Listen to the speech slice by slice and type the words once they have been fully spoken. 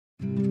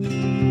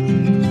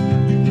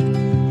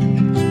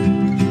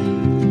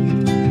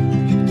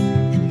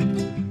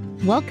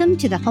Welcome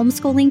to the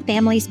Homeschooling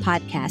Families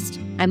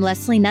Podcast. I'm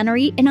Leslie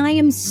Nunnery, and I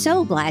am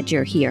so glad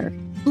you're here.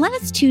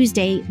 Last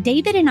Tuesday,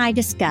 David and I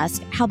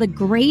discussed how the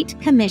Great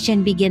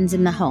Commission begins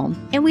in the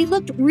home, and we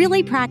looked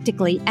really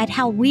practically at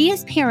how we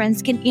as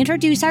parents can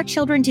introduce our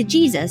children to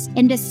Jesus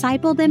and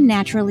disciple them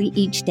naturally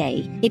each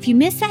day. If you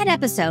missed that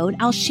episode,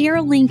 I'll share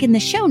a link in the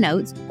show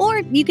notes, or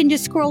you can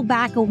just scroll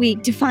back a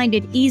week to find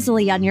it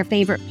easily on your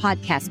favorite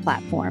podcast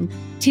platform.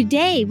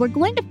 Today, we're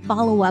going to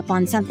follow up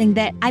on something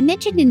that I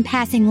mentioned in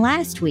passing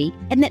last week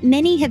and that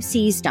many have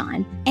seized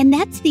on, and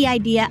that's the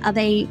idea of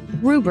a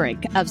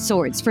rubric of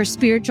sorts for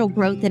spiritual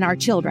growth in our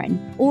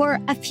children, or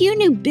a few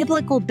new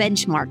biblical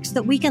benchmarks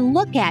that we can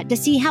look at to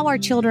see how our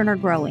children are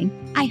growing.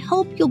 I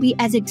hope you'll be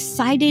as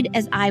excited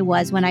as I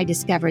was when I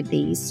discovered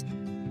these.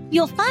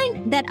 You'll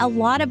find that a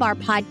lot of our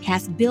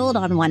podcasts build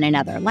on one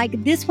another,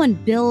 like this one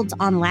builds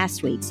on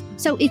last week's.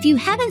 So if you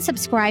haven't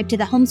subscribed to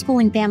the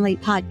Homeschooling Family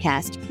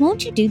Podcast,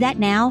 won't you do that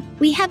now?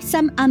 We have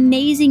some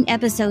amazing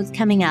episodes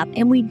coming up,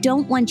 and we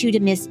don't want you to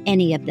miss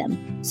any of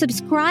them.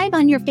 Subscribe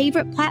on your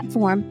favorite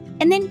platform,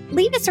 and then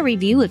leave us a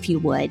review if you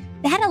would.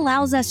 That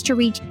allows us to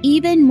reach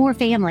even more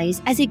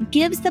families, as it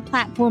gives the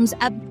platforms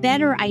a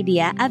better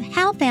idea of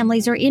how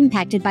families are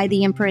impacted by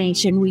the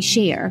information we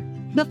share.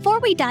 Before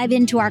we dive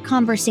into our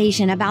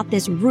conversation about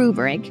this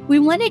rubric, we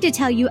wanted to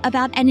tell you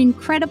about an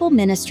incredible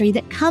ministry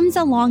that comes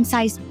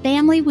alongside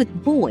family with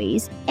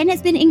boys and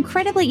has been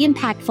incredibly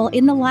impactful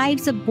in the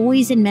lives of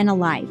boys and men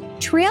alike.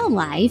 Trail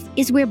Life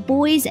is where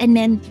boys and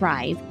men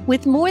thrive.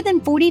 With more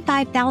than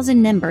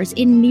 45,000 members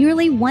in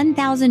nearly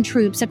 1,000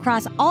 troops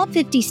across all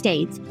 50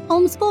 states,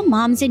 homeschool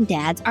moms and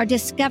dads are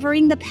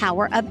discovering the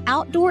power of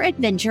outdoor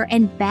adventure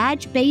and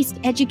badge-based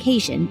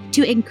education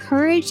to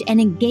encourage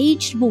and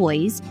engage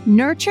boys,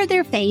 nurture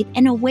their faith,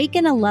 and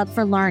awaken a love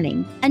for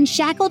learning.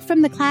 Unshackled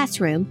from the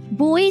classroom,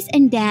 boys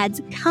and dads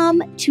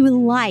come to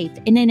life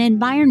in an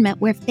environment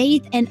where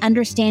faith and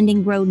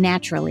understanding grow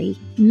naturally.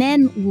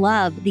 Men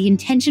love the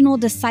intentional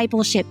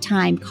discipleship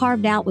time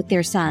carved out with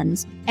their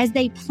sons as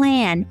they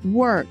plan,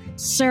 work,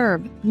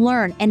 serve,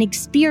 learn, and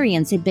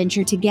experience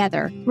adventure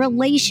together.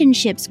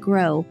 Relationships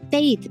grow,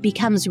 faith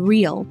becomes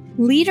real,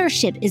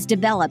 leadership is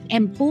developed,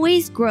 and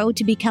boys grow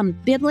to become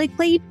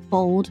biblically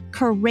bold,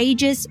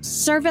 courageous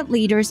servant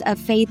leaders of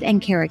faith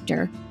and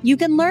character. You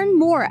can learn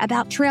more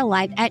about Trail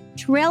Life at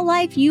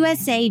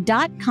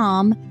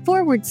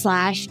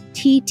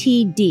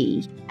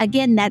traillifeusa.com/TTD.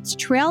 Again, that's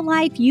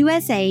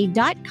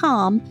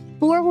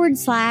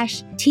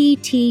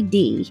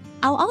traillifeusa.com/TTD.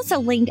 I'll also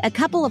link a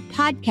couple of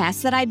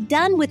podcasts that I've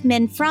done with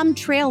men from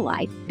Trail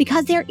Life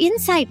because their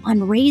insight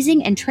on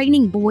raising and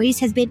training boys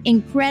has been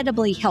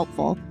incredibly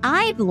helpful.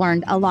 I've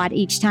learned a lot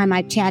each time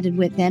I've chatted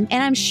with them,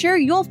 and I'm sure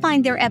you'll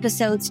find their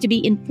episodes to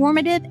be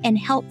informative and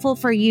helpful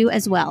for you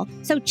as well.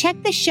 So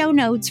check the show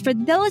notes for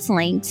those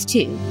links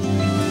too.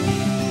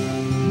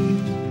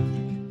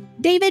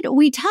 David,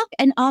 we talk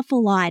an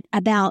awful lot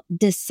about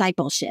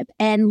discipleship.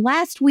 And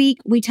last week,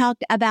 we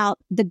talked about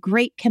the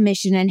Great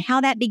Commission and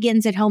how that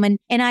begins at home. And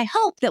I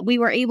hope that we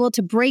were able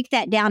to break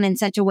that down in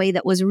such a way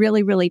that was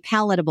really, really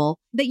palatable.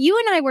 But you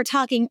and I were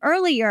talking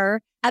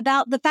earlier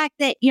about the fact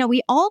that,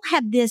 we all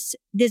have this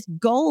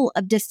goal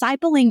of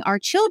discipling our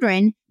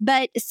children.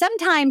 But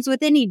sometimes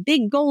with any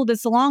big goal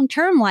that's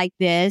long-term like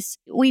this,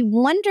 we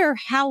wonder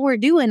how we're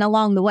doing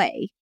along the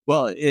way.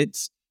 Well,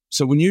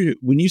 so when you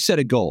set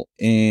a goal,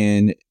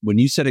 the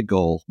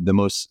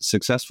most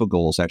successful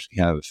goals actually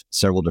have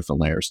several different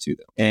layers to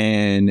them.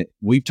 And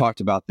we've talked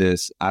about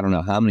this, I don't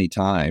know how many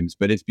times,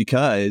 but it's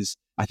because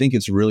I think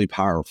it's really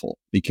powerful.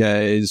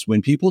 Because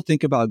when people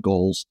think about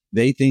goals,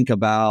 they think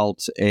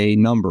about a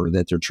number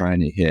that they're trying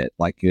to hit.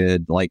 Like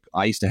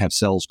I used to have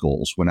sales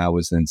goals when I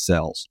was in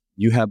sales.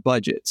 You have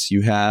budgets,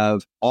 you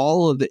have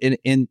all of the,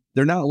 and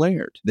they're not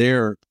layered.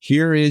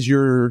 Here is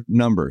your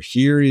number.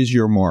 Here is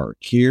your mark.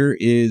 Here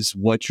is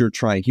what you're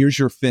trying. Here's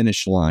your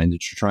finish line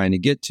that you're trying to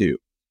get to.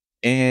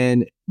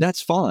 And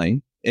that's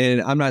fine.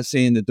 And I'm not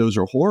saying that those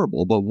are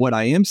horrible, but what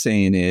I am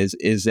saying is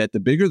that the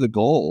bigger the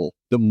goal,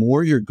 the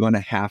more you're going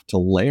to have to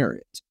layer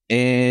it.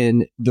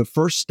 And the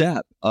first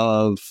step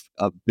of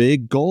a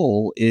big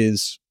goal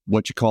is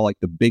what you call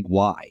like the big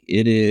why.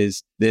 It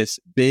is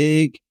this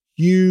big,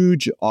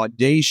 huge,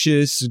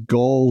 audacious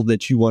goal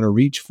that you want to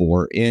reach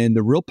for. And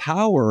the real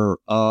power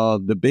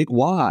of the big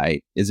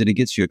why is that it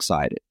gets you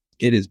excited.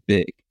 It is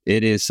big.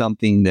 It is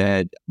something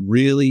that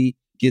really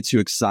gets you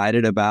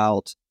excited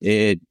about.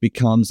 It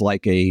becomes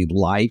like a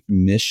life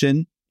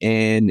mission,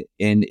 and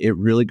it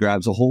really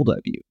grabs a hold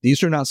of you.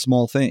 These are not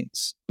small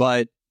things,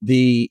 but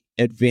the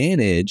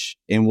advantage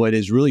and what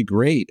is really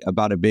great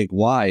about a big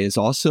why is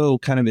also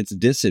kind of its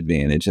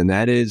disadvantage. And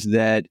that is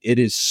that it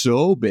is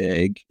so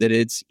big that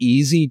it's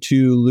easy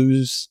to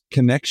lose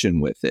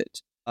connection with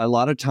it. A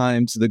lot of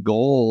times the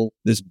goal,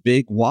 this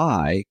big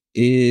why,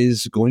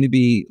 is going to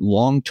be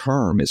long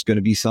term. It's going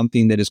to be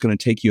something that is going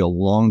to take you a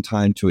long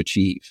time to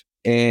achieve.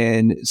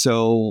 And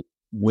so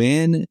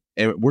when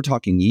we're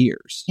talking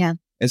years. Yeah.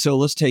 And so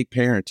let's take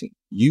parenting.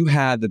 You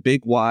have the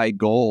big wide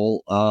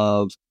goal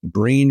of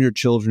bringing your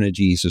children to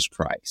Jesus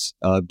Christ,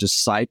 of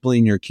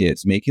discipling your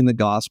kids, making the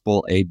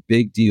gospel a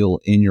big deal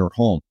in your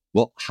home.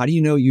 Well, how do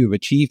you know you've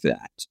achieved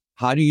that?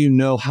 How do you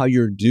know how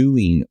you're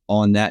doing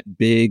on that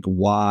big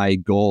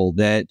wide goal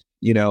that,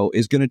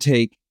 is going to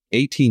take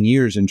 18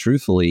 years, and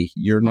truthfully,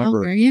 you're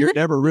never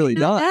really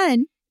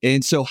done.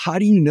 And so how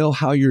do you know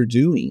how you're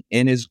doing?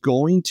 And it's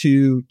going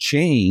to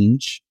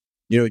change,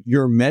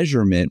 your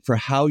measurement for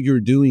how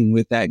you're doing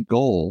with that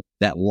goal,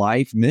 that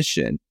life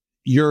mission.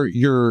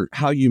 Your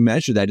how you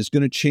measure that is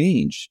going to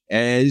change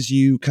as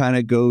you kind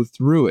of go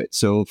through it.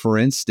 So for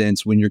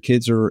instance, when your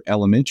kids are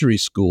elementary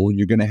school,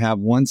 you're going to have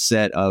one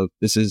set of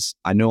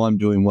I know I'm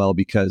doing well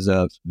because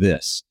of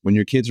this. When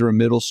your kids are in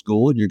middle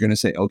school, you're going to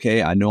say,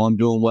 okay, I know I'm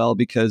doing well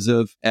because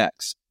of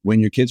X. When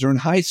your kids are in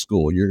high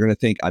school, you're going to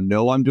think, I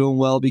know I'm doing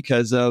well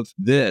because of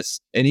this.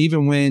 And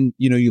even when,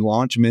 you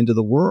launch them into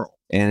the world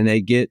and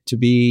they get to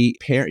be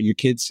your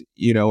kids,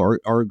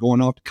 are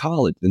going off to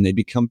college, then they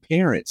become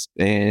parents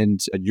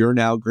and you're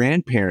now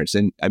grandparents.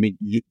 And I mean,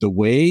 the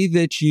way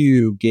that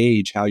you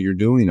gauge how you're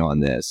doing on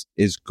this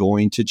is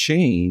going to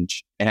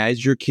change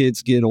as your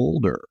kids get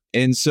older.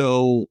 And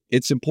so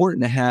it's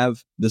important to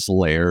have this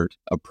layered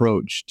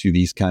approach to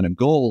these kind of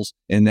goals.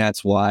 And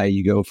that's why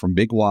you go from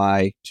big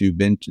why to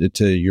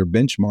your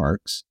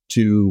benchmarks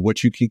to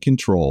what you can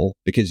control,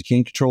 because you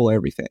can't control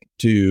everything,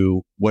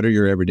 to what are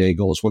your everyday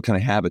goals? What kind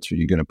of habits are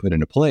you going to put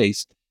into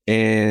place?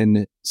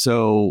 And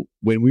so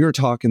when we were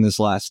talking this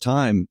last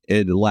time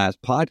in the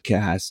last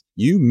podcast,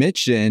 you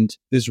mentioned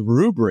this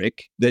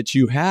rubric that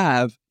you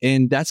have.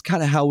 And that's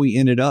kind of how we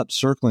ended up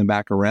circling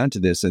back around to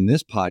this in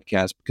this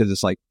podcast, because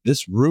it's like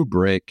this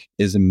rubric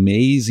is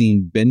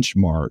amazing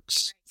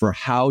benchmarks for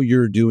how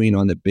you're doing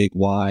on the big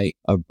why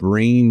of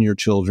bringing your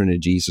children to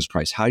Jesus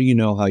Christ. How do you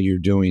know how you're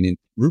doing? And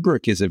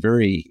rubric is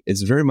very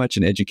much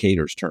an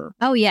educator's term.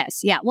 Oh, yes.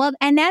 Yeah. Well,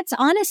 and that's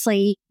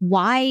honestly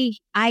why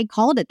I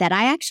called it that.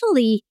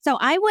 So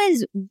I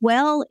was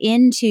well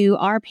into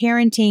our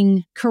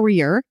parenting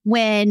career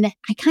when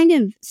I kind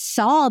of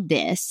saw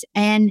this,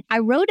 and I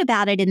wrote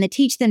about it in the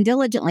Teach Them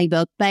Diligently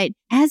book. But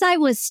as I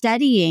was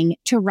studying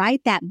to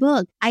write that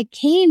book, I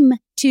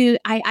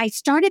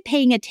started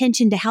paying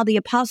attention to how the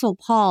Apostle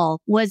Paul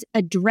was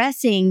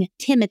addressing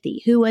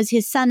Timothy, who was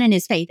his son in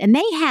his faith. And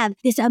they have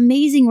this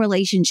amazing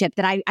relationship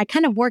that I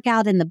kind of work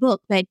out in the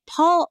book. But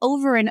Paul,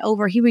 over and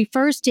over, he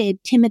refers to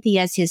Timothy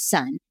as his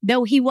son,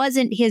 though he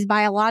wasn't his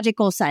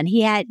biological son.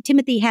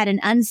 Timothy had an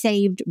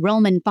unsaved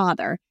Roman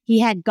father. He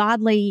had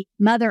godly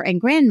mother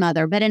and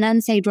grandmother, but an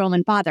unsaved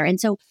Roman father. And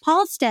so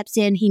Paul steps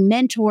in, he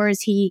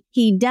mentors, he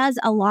does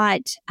a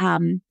lot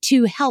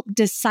to help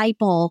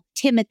disciple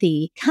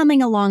Timothy,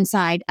 coming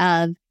alongside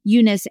of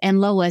Eunice and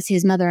Lois,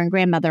 his mother and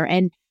grandmother.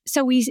 And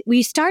so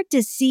we start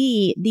to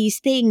see these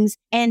things.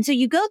 And so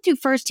you go through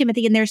 1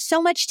 Timothy and there's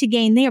so much to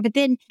gain there. But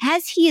then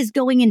as he is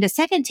going into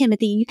 2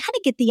 Timothy, you kind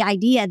of get the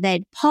idea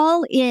that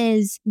Paul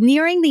is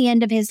nearing the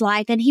end of his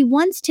life and he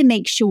wants to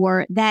make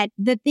sure that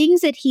the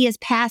things that he has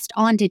passed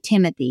on to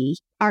Timothy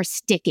are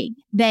sticking,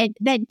 that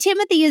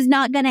Timothy is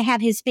not going to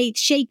have his faith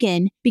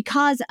shaken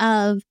because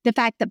of the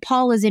fact that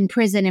Paul is in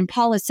prison and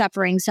Paul is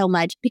suffering so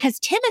much, because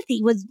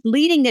Timothy was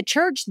leading the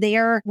church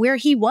there where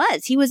he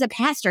was a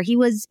pastor. He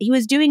was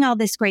doing all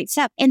this great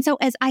stuff. And so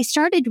as I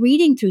started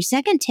reading through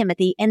 2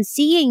 Timothy and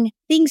seeing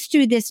things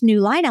through this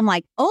new light, I'm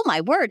like, oh my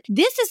word,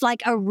 this is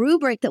like a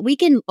rubric that we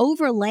can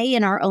overlay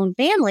in our own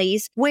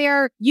families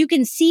where you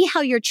can see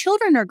how your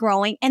children are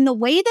growing. And the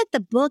way that the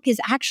book is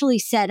actually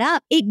set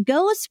up, it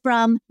goes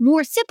from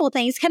more simple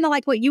things, kind of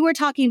like what you were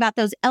talking about,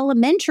 those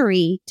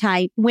elementary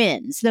type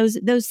wins, those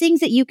things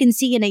that you can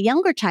see in a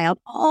younger child,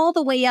 all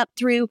the way up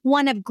through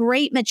one of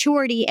great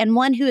maturity and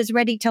one who is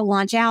ready to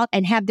launch out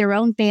and have their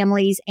own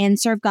families and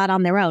serve God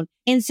on their own.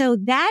 And so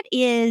that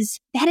is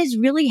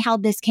really how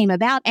this came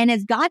about. And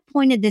as God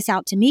pointed this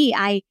out to me,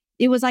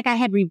 it was like I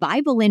had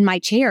revival in my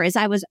chair as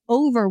I was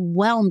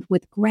overwhelmed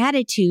with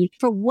gratitude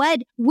for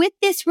with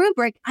this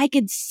rubric, I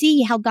could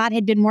see how God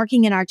had been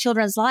working in our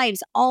children's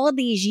lives all of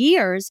these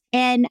years.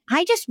 And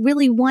I just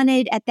really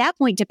wanted at that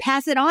point to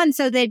pass it on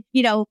so that,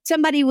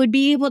 somebody would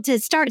be able to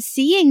start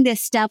seeing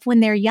this stuff when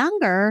they're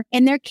younger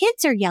and their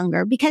kids are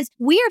younger, because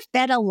we are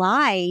fed a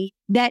lie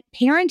that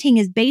parenting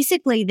is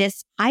basically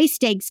this high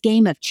stakes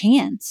game of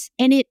chance.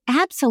 And it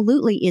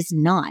absolutely is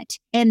not.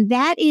 And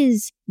that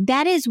is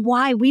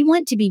why we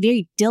want to be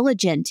very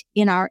diligent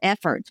in our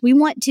efforts. We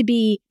want to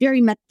be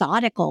very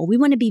methodical. We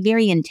want to be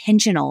very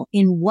intentional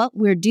in what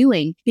we're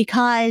doing,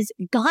 because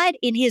God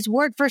in his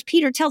word, 1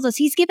 Peter tells us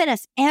he's given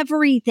us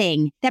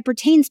everything that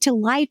pertains to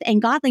life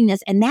and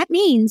godliness. And that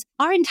means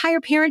our entire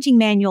parenting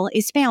manual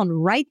is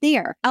found right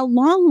there,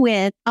 along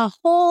with a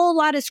whole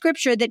lot of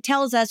scripture that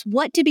tells us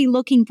what to be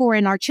looking for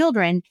in our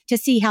children to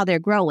see how they're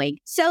growing,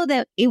 so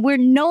that we're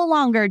no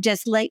longer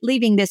just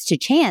leaving this to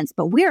chance,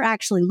 but we're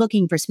actually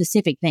looking for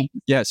specific things.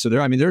 Yeah. So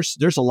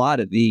there's a lot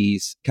of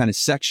these kind of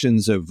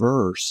sections of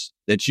verse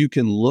that you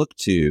can look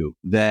to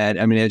that,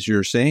 I mean, as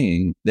you're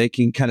saying, they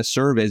can kind of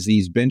serve as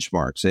these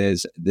benchmarks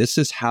as this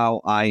is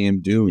how I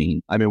am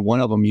doing. I mean,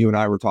 one of them you and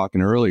I were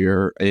talking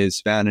earlier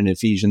is found in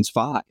Ephesians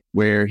 5,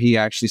 where he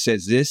actually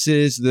says, this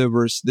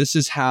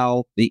is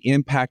how the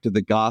impact of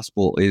the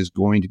gospel is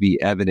going to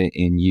be evident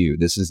in you.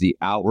 This is the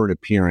outward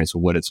appearance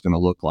of what it's going to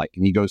look like.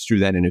 And he goes through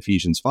that in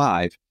Ephesians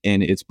 5,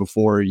 and it's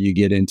before you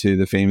get into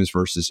the famous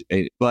verses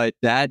 8. But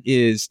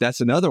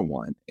that's another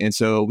one. And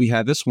so we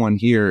have this one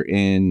here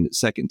in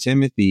 2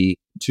 Timothy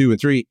 2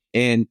 and 3.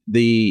 And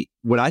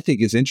what I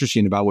think is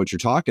interesting about what you're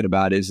talking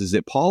about is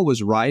that Paul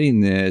was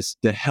writing this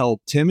to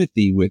help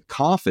Timothy with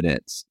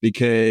confidence,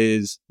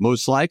 because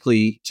most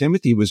likely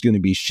Timothy was going to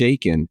be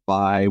shaken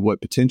by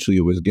what potentially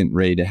was getting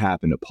ready to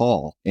happen to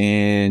Paul.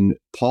 And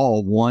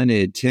Paul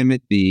wanted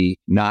Timothy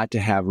not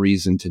to have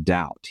reason to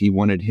doubt. He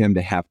wanted him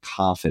to have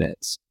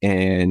confidence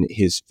in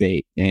his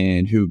faith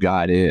and who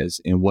God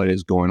is and what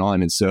is going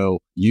on. And so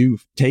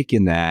you've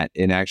taken that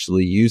and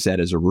actually used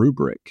that as a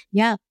rubric.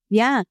 Yeah.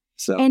 Yeah.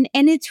 So. And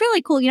it's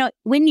really cool.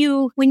 When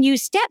you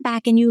step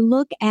back and you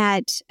look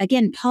at,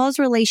 again, Paul's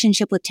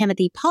relationship with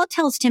Timothy, Paul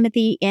tells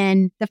Timothy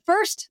in the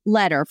first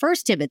letter, 1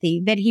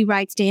 Timothy, that he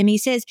writes to him, he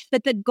says,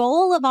 but the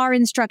goal of our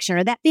instruction,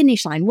 or that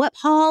finish line, what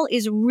Paul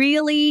is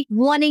really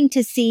wanting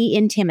to see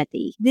in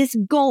Timothy, this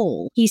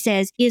goal, he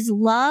says, is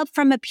love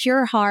from a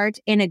pure heart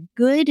and a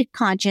good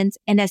conscience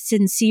and a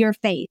sincere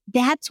faith.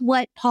 That's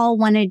what Paul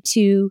wanted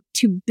to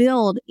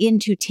build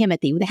into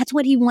Timothy. That's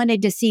what he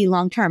wanted to see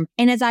long term.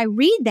 And as I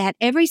read that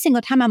every single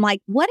time, I'm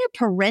like, what a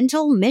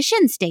parental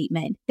mission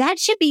statement. That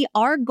should be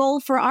our goal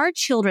for our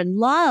children.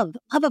 Love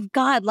of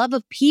God, love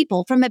of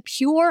people from a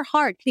pure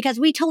heart. Because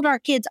we told our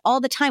kids all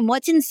the time,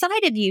 what's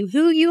inside of you,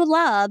 who you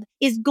love,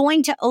 is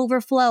going to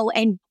overflow.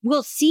 And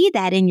we'll see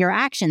that in your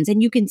actions.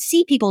 And you can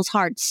see people's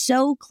hearts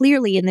so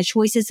clearly in the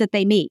choices that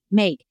they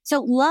make.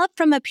 So love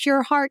from a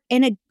pure heart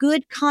and a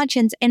good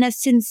conscience and a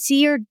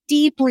sincere,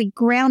 deeply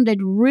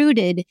grounded,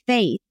 rooted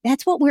faith.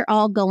 That's what we're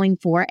all going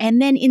for.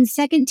 And then in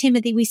 2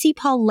 Timothy, we see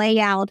Paul lay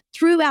out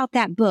throughout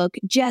that book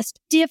just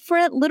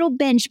different little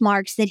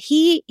benchmarks that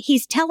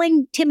he's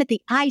telling Timothy,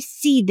 I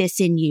see this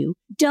in you.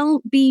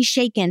 Don't be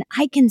shaken.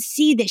 I can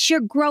see this. You're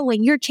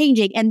growing, you're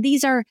changing. And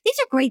these are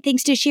great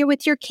things to share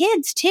with your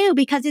kids too,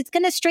 because it's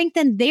going to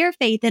strengthen their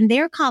faith and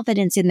their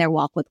confidence in their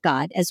walk with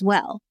God as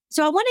well.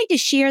 So I wanted to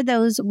share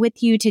those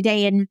with you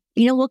today, and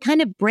we'll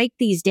kind of break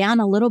these down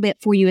a little bit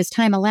for you as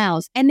time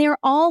allows. And they're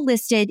all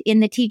listed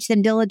in the Teach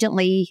Them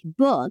Diligently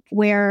book,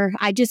 where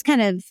I just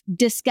kind of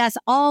discuss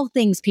all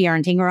things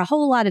parenting, or a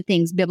whole lot of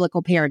things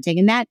biblical parenting.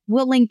 And that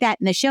we'll link that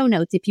in the show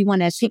notes if you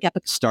want to pick up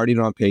a copy. Starting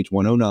on page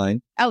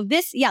 109. Oh,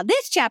 this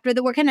chapter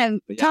that we're kind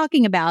of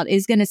talking about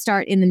is going to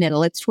start in the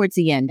middle. It's towards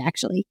the end,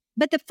 actually.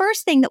 But the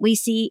first thing that we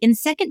see in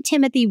 2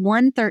 Timothy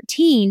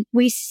 1:13,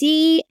 we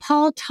see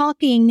Paul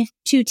talking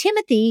to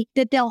Timothy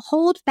that they'll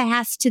hold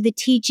fast to the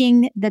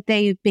teaching that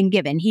they've been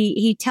given.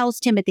 He tells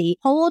Timothy,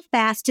 hold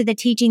fast to the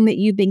teaching that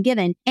you've been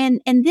given.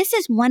 And this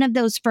is one of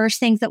those first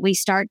things that we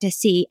start to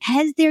see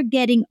as they're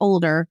getting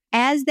older,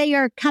 as they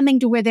are coming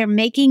to where they're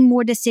making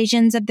more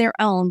decisions of their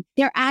own.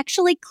 They're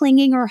actually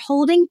clinging or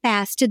holding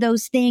fast to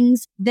those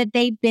things that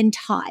they've been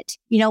taught.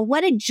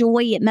 What a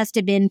joy it must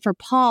have been for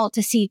Paul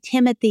to see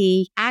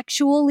Timothy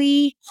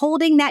actually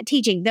holding that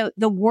teaching.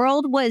 The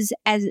world was,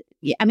 a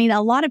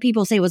lot of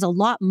people say, was a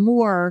lot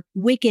more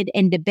wicked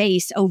and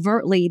debased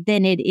overtly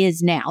than it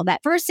is now.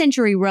 That first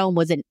century Rome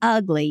was an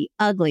ugly,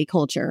 ugly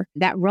culture,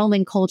 that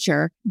Roman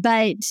culture.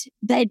 But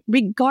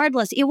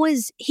regardless, he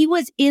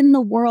was in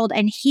the world,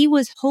 and he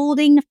was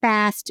holding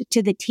fast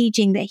to the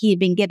teaching that he had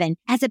been given.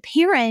 As a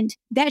parent,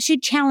 that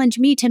should challenge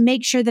me to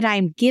make sure that I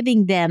am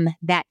giving them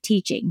that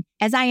teaching.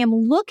 As I am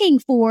looking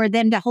for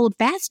them to hold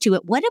fast to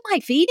it, what am I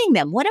feeding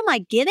them? What am I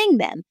giving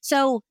them?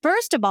 So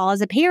first of all,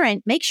 as a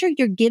parent, make sure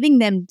you're giving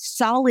them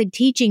solid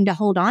teaching to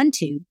hold on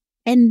to.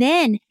 And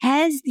then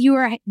as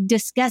you're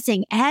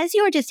discussing, as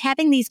you're just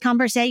having these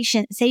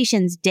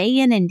conversations day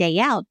in and day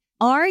out,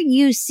 are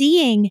you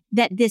seeing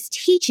that this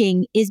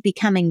teaching is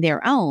becoming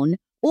their own?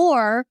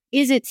 Or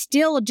is it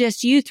still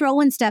just you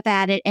throwing stuff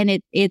at it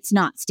and it's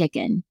not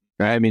sticking?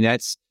 Right. I mean,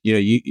 that's,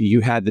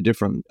 you had the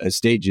different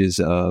stages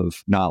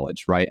of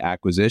knowledge, right?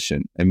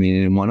 Acquisition. I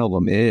mean, and one of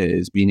them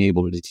is being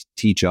able to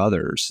teach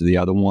others. The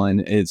other one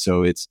is,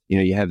 so it's,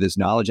 you have this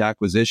knowledge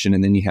acquisition,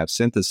 and then you have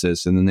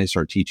synthesis, and then they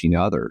start teaching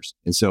others.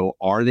 And so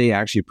are they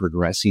actually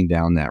progressing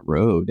down that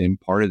road? And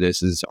part of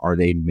this is, are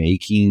they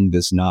making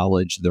this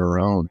knowledge their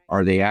own?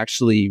 Are they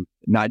actually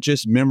not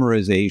just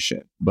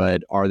memorization,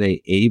 but are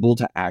they able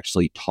to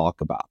actually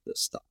talk about this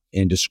stuff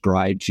and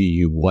describe to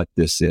you what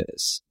this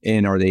is?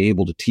 And are they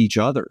able to teach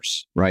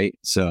others? Right.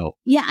 So.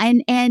 Yeah.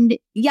 And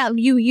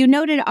you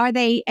noted, are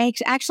they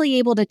actually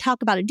able to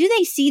talk about it? Do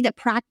they see the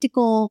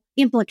practical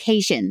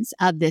implications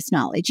of this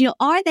knowledge?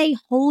 Are they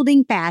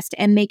holding fast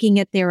and making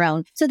it their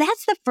own? So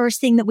that's the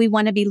first thing that we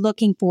want to be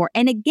looking for.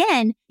 And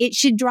again, it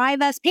should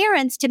drive us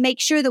parents to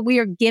make sure that we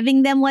are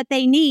giving them what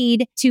they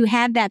need to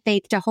have that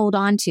faith to hold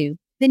on to.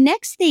 the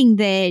next thing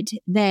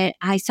that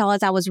I saw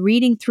as I was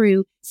reading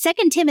through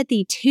 2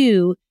 Timothy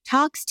 2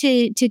 talks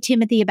to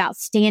Timothy about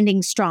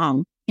standing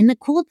strong. And the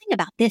cool thing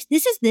about this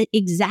is the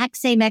exact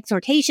same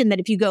exhortation that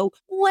if you go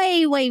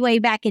way, way, way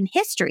back in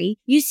history,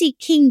 you see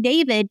King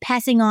David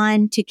passing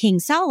on to King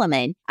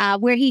Solomon,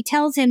 where he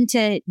tells him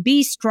to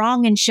be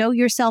strong and show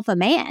yourself a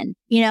man.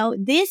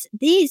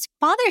 These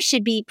fathers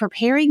should be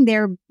preparing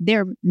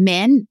their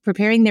men,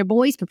 preparing their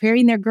boys,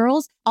 preparing their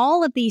girls,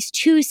 all of these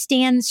to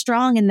stand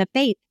strong in the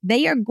faith.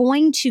 They are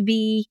going to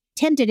be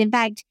tempted. In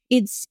fact,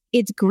 it's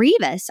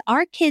grievous.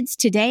 Our kids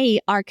today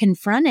are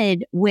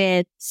confronted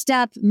with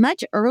stuff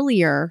much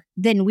earlier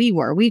than we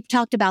were. We've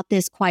talked about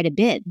this quite a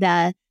bit.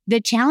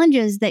 The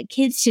challenges that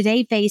kids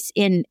today face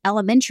in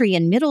elementary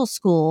and middle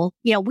school,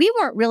 we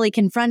weren't really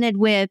confronted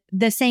with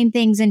the same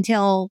things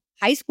until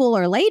high school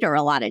or later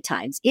a lot of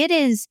times.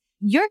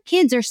 Your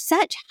kids are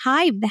such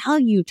high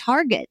value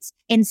targets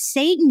and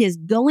Satan is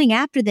going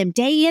after them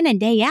day in and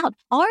day out.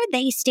 Are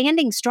they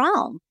standing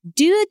strong?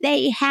 Do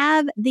they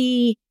have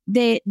the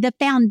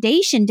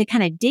foundation to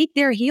kind of dig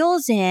their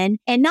heels in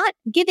and not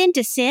give in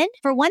to sin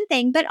for one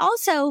thing, but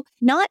also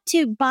not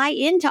to buy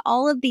into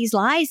all of these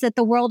lies that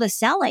the world is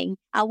selling,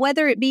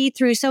 whether it be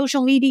through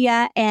social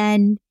media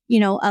and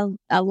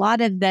a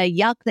lot of the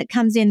yuck that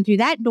comes in through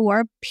that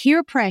door,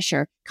 peer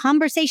pressure,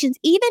 conversations,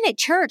 even at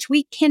church.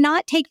 We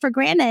cannot take for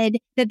granted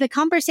that the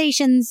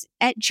conversations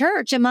at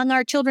church among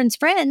our children's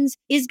friends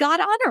is God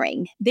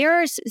honoring.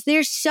 There's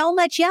so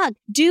much yuck.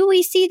 Do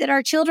we see that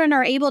our children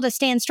are able to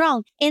stand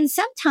strong? And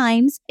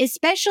sometimes,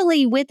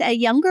 especially with a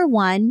younger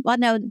one, well,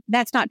 no,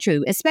 that's not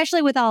true,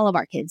 especially with all of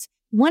our kids.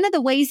 One of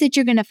the ways that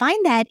you're going to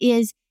find that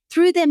is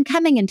through them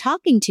coming and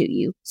talking to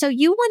you. So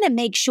you want to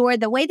make sure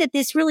the way that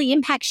this really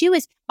impacts you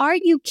is, are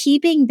you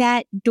keeping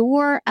that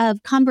door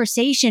of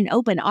conversation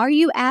open? Are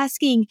you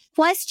asking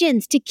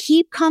questions to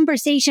keep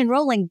conversation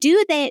rolling?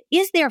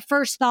 Is their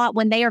first thought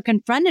when they are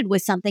confronted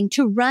with something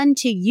to run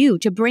to you,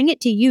 to bring it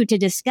to you, to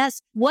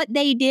discuss what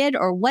they did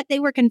or what they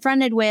were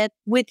confronted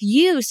with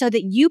you so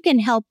that you can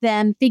help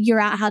them figure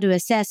out how to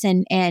assess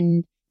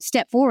and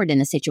step forward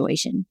in a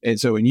situation. And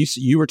so when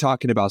you were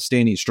talking about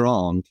standing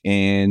strong,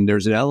 and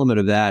there's an element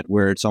of that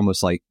where it's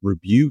almost like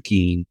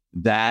rebuking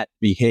that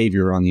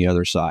behavior on the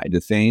other side, the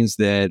things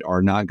that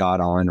are not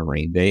God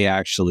honoring, they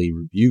actually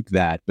rebuke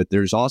that. But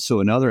there's also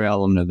another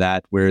element of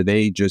that where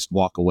they just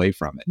walk away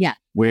from it. Yeah.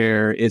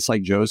 Where it's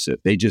like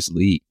Joseph, they just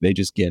leave, they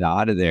just get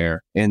out of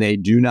there and they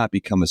do not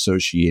become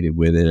associated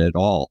with it at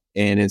all.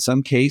 And in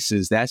some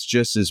cases, that's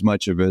just as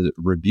much of a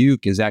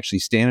rebuke as actually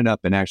standing up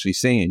and actually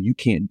saying, you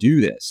can't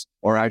do this,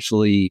 or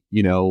actually,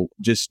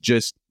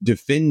 just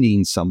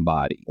defending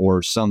somebody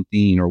or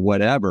something or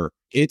whatever.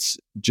 It's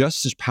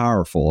just as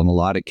powerful in a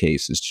lot of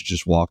cases to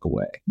just walk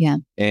away. Yeah.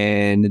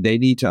 And they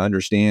need to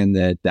understand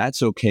that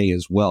that's okay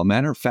as well.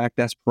 Matter of fact,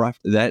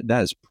 that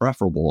is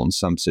preferable in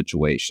some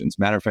situations.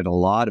 Matter of fact, a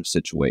lot of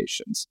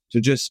situations to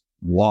just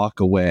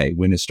walk away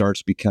when it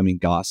starts becoming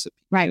gossip.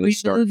 Right.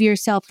 Remove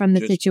yourself from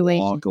the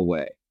situation. Walk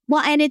away.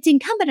 Well, and it's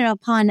incumbent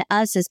upon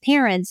us as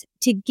parents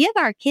to give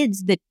our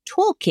kids the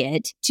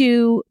toolkit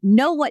to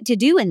know what to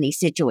do in these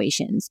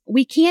situations.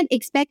 We can't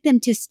expect them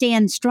to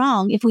stand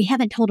strong if we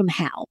haven't told them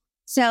how.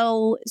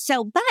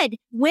 But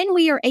when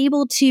we are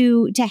able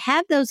to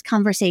have those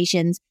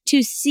conversations,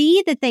 to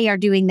see that they are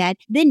doing that,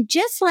 then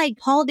just like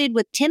Paul did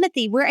with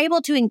Timothy, we're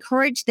able to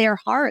encourage their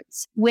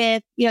hearts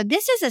with,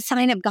 this is a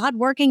sign of God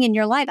working in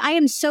your life. I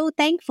am so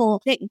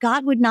thankful that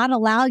God would not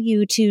allow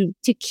you to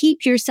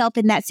keep yourself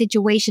in that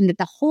situation, that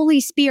the Holy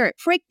Spirit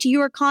pricked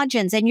your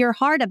conscience and your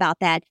heart about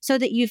that so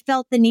that you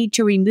felt the need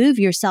to remove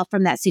yourself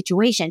from that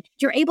situation.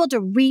 You're able to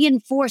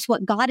reinforce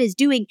what God is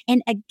doing.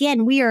 And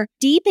again, we are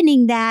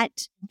deepening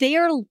that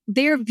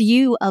their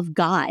view of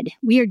God.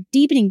 We are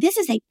deepening. This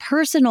is a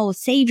personal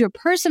Savior,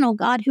 personal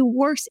God who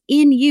works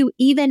in you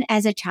even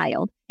as a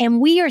child.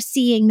 And we are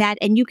seeing that,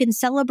 and you can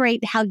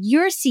celebrate how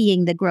you're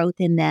seeing the growth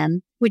in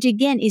them, which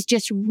again is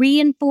just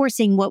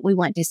reinforcing what we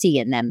want to see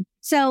in them.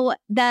 So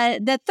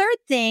the third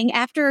thing,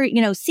 after,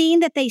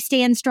 seeing that they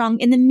stand strong,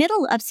 in the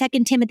middle of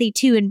 2 Timothy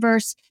 2 in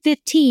verse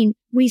 15,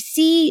 we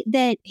see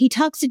that he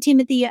talks to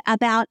Timothy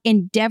about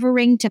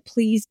endeavoring to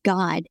please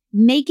God,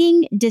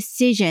 making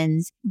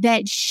decisions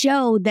that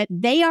show that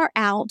they are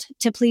out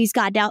to please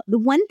God. Now, the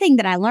one thing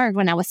that I learned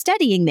when I was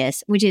studying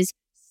this, which is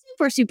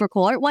super, super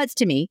cool, or it was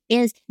to me,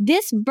 is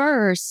this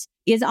verse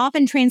is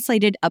often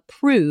translated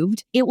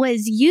approved. It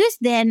was used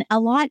then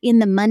a lot in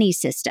the money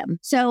system.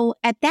 So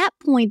at that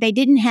point, they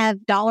didn't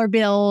have dollar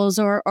bills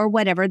or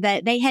whatever,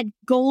 that they had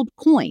gold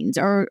coins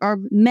or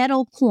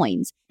metal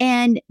coins.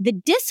 And the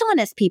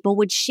dishonest people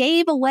would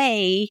shave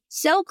away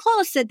so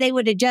close that they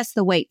would adjust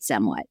the weight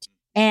somewhat.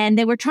 and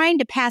they were trying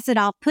to pass it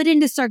off, put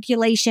into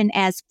circulation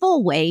as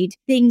full weight,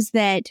 things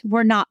that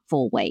were not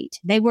full weight.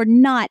 They were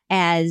not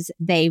as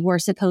they were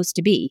supposed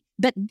to be.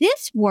 But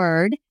this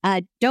word,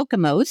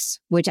 dokimos,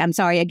 which I'm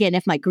sorry, again,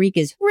 if my Greek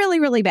is really,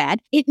 really bad,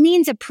 it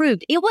means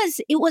approved. It was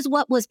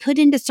what was put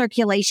into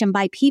circulation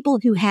by people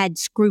who had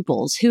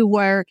scruples, who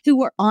were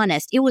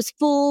honest. It was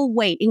full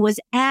weight. It was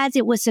as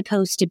it was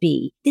supposed to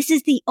be. This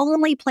is the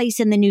only place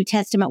in the New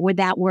Testament where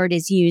that word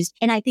is used.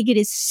 And I think it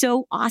is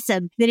so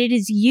awesome that it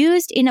is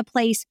used in a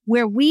place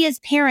where we as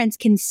parents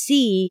can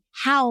see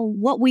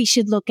what we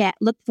should look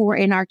for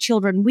in our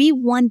children. We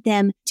want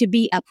them to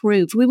be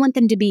approved. We want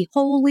them to be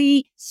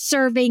holy,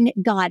 serving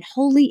God,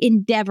 wholly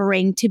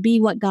endeavoring to be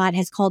what God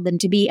has called them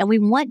to be. And we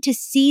want to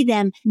see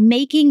them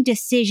making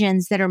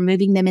decisions that are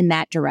moving them in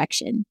that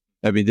direction.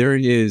 I mean, there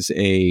is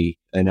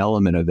an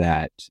element of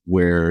that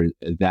where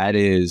that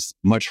is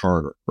much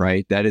harder,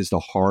 right? That is the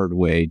hard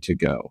way to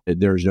go.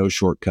 There's no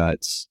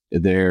shortcuts.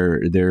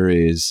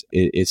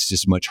 It's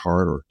just much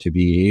harder to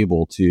be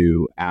able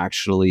to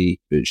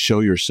actually show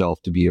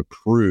yourself to be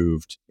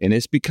approved. And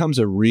it becomes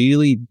a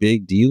really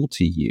big deal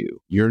to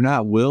you. You're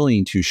not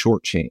willing to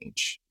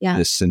shortchange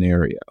this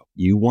scenario.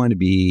 You want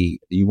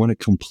to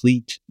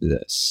complete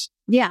this.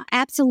 Yeah,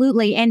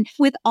 absolutely. And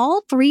with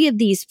all three of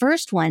these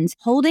first ones,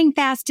 holding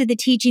fast to the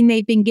teaching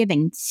they've been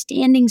given,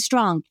 standing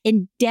strong,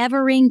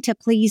 endeavoring to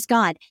please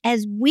God.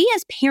 As we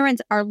as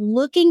parents are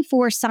looking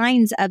for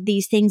signs of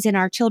these things in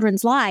our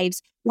children's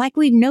lives, like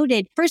we've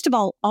noted, first of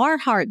all, our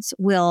hearts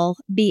will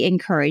be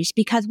encouraged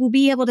because we'll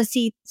be able to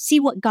see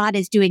what God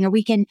is doing, or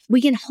we can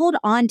hold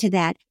on to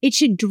that. It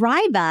should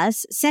drive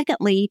us,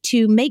 secondly,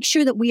 to make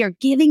sure that we are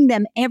giving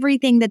them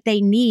everything that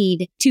they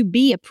need to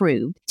be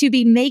approved, to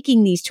be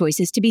making these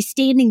choices, to be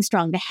standing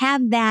strong, to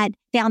have that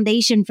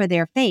foundation for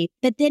their faith.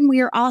 But then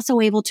we are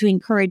also able to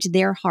encourage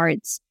their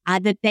hearts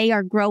that they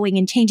are growing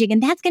and changing.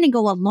 And that's going to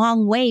go a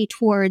long way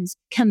towards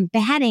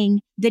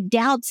combating the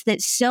doubts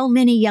that so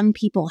many young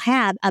people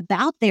have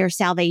about their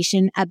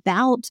salvation,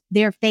 about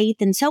their faith,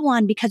 and so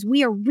on, because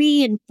we are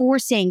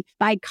reinforcing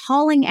by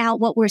calling out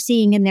what we're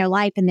seeing in their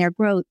life and their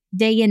growth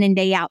day in and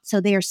day out. So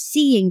they're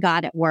seeing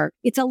God at work.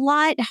 It's a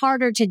lot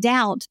harder to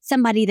doubt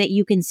somebody that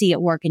you can see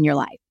at work in your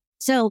life.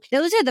 So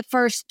those are the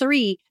first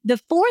three. The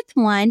fourth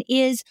one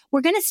is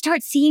we're going to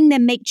start seeing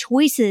them make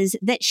choices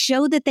that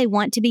show that they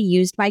want to be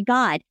used by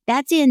God.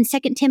 That's in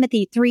 2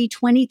 Timothy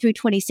 3:20 through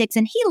 26.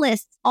 And he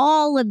lists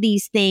all of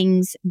these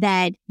things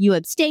that you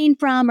abstain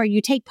from or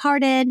you take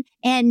part in.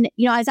 And,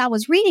 as I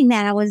was reading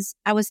that,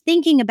 I was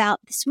thinking about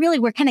this. Really,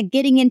 we're kind of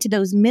getting into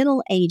those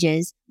middle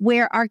ages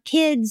where our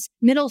kids,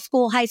 middle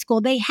school, high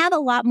school, they have a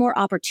lot more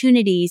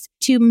opportunities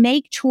to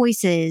make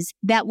choices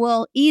that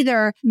will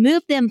either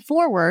move them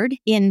forward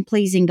in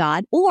pleasing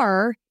God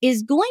or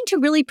is going to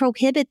really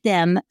prohibit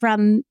them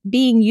from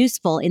being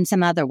useful in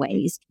some other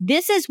ways.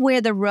 This is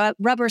where the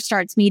rubber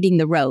starts meeting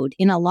the road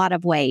in a lot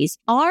of ways.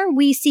 Are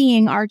we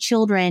seeing our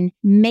children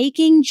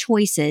making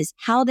choices,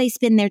 how they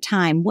spend their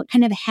time, what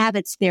kind of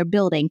habits they're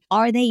building?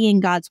 Are they in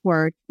God's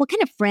word? What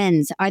kind of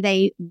friends are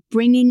they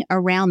bringing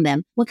around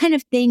them? What kind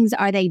of things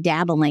are they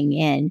dabbling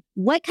in?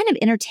 What kind of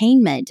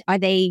entertainment are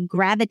they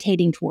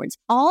gravitating towards?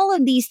 All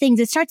of these things,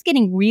 it starts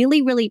getting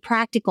really, really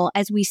practical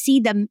as we see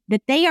them,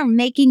 that they are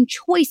making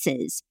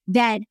choices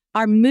that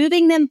are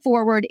moving them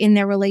forward in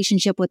their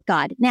relationship with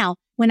God. Now,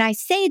 when I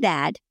say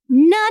that,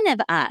 none of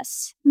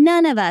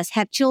us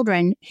have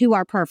children who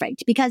are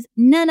perfect, because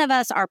none of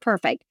us are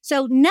perfect.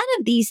 So none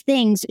of these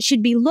things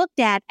should be looked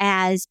at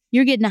as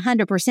you're getting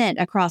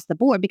 100% across the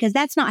board, because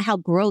that's not how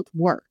growth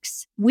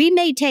works. We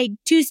may take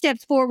 2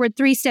 steps forward,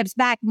 3 steps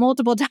back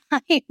multiple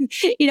times.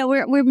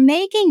 We're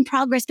making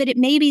progress, but it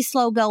may be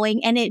slow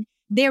going, and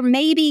there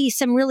may be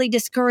some really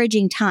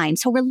discouraging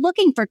times. So we're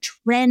looking for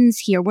trends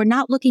here. We're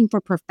not looking for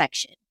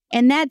perfection.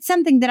 And that's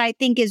something that I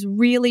think is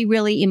really,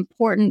 really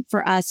important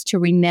for us to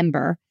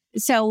remember.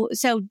 So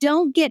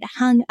don't get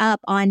hung up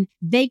on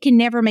they can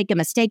never make a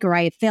mistake or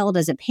I have failed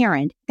as a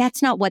parent.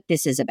 That's not what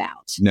this is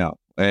about. No,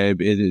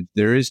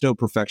 there is no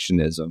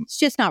perfectionism. It's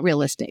just not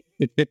realistic.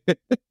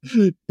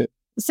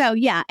 So,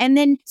 yeah. And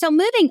then,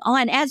 moving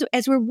on, as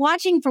we're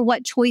watching for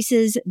what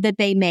choices that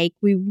they make,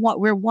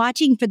 we're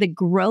watching for the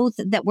growth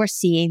that we're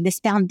seeing, this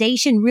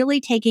foundation really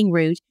taking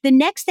root. The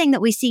next thing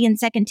that we see in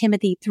 2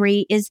 Timothy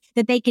 3 is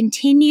that they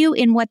continue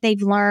in what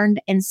they've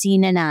learned and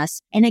seen in us.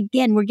 And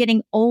again, we're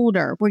getting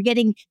older. We're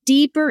getting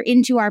deeper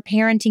into our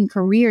parenting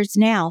careers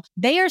now.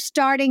 They are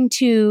starting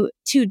to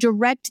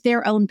direct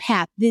their own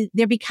path.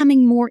 They're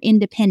becoming more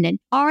independent.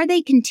 Are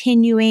they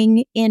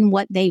continuing in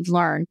what they've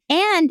learned?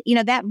 And,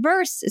 that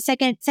verse,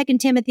 2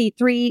 Timothy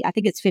 3, I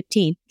think it's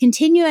 15,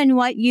 continue in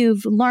what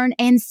you've learned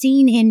and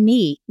seen in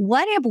me.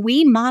 What have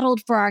we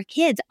modeled for our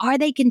kids? Are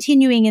they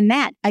continuing in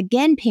that?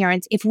 Again,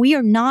 parents, if we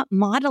are not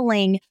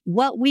modeling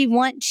what we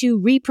want to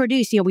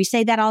reproduce, we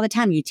say that all the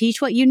time. You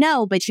teach what you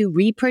know, but you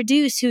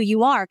reproduce who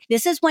you are.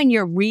 This is when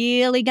you're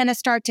really going to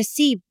start to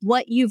see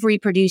what you've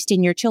reproduced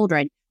in your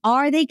children.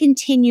 Are they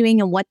continuing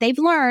in what they've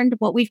learned,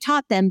 what we've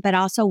taught them, but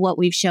also what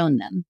we've shown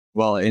them?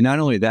 Well, and not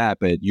only that,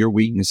 but your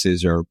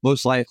weaknesses are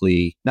most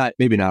likely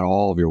maybe not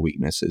all of your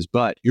weaknesses,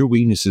 but your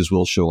weaknesses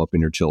will show up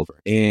in your children.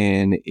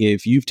 And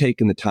if you've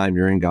taken the time,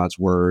 you're in God's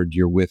word,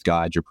 you're with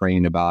God, you're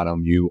praying about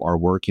them, you are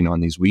working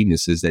on these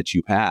weaknesses that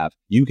you have,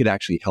 you could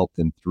actually help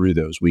them through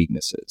those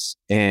weaknesses.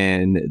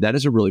 And that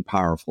is a really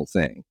powerful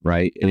thing,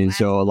 right? And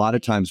so a lot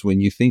of times when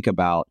you think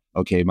about,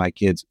 okay, my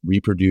kids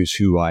reproduce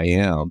who I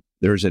am,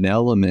 there's an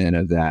element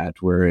of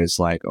that where it's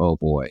like, oh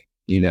boy,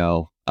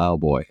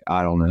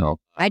 I don't know.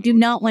 I do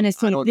not want to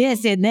see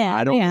this in that.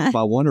 I don't know if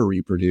I want to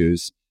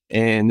reproduce.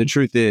 And the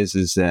truth is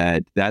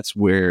that that's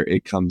where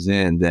it comes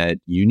in, that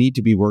you need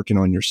to be working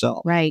on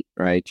yourself. Right.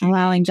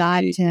 Allowing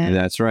God to.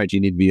 That's right. You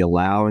need to be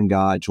allowing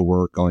God to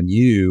work on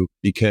you,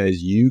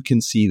 because you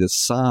can see the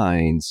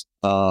signs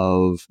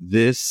of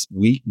this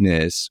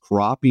weakness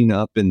cropping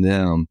up in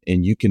them,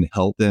 and you can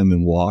help them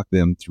and walk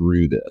them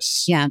through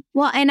this. Yeah.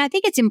 Well, and I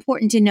think it's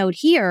important to note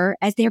here,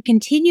 as they're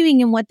continuing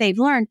in what they've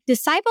learned,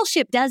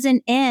 discipleship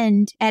doesn't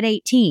end at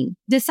 18.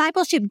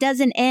 Discipleship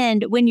doesn't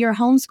end when your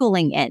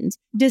homeschooling ends.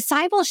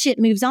 Discipleship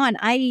moves on.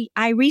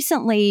 I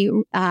recently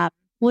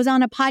was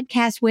on a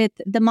podcast with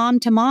the Mom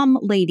to Mom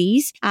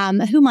ladies,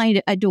 whom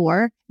I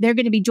adore. They're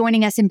going to be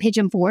joining us in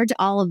Pigeon Forge,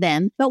 all of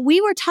them. But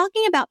we were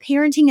talking about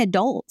parenting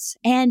adults,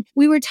 and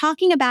we were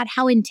talking about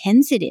how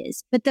intense it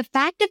is. But the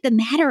fact of the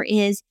matter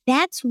is,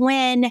 that's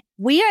when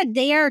we are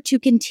there to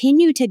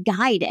continue to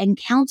guide and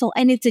counsel.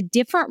 And it's a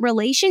different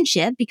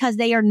relationship, because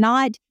they are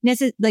not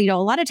necessarily, a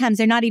lot of times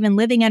they're not even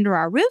living under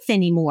our roof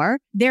anymore.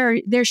 They're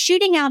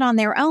shooting out on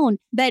their own.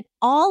 But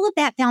all of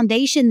that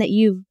foundation that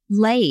you've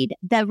laid,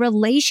 the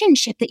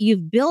relationship that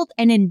you've built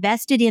and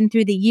invested in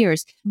through the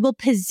years, will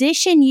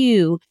position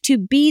you to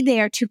be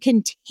there to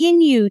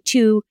continue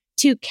to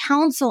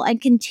counsel and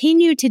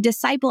continue to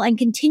disciple and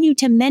continue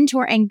to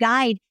mentor and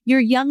guide your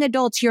young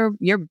adults, your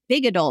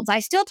big adults. I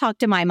still talk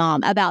to my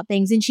mom about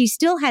things, and she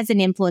still has an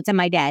influence, and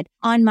my dad,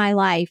 on my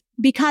life,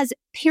 because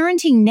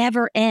parenting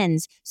never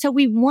ends. So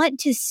we want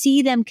to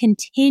see them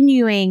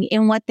continuing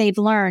in what they've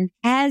learned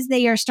as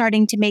they are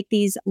starting to make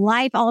these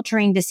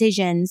life-altering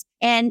decisions,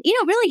 and,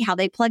 really how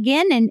they plug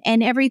in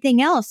and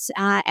everything else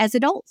as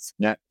adults.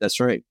 Yeah, that's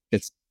right.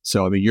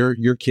 So, I mean,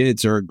 your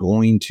kids are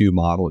going to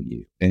model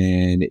you,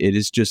 and it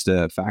is just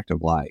a fact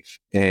of life.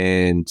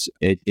 And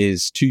it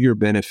is to your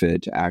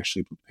benefit to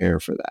actually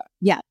prepare for that.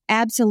 Yeah,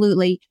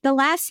 absolutely. The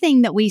last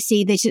thing that we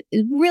see that's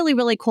really,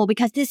 really cool,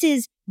 because this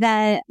is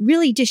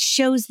really just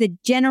shows the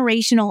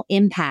generational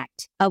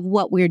impact of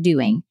what we're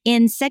doing.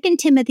 In 2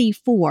 Timothy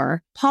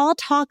 4, Paul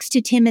talks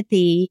to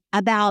Timothy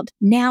about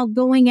now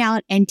going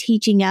out and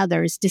teaching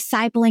others,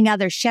 discipling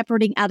others,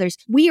 shepherding others.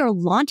 We are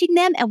launching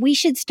them, and we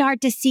should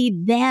start to see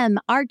them,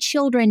 our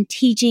children,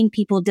 teaching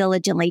people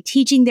diligently,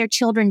 teaching their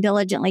children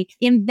diligently,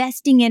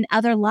 investing in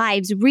other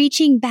lives,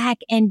 reaching back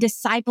and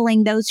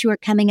discipling those who are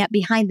coming up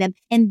behind them.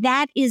 And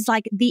that is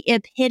like the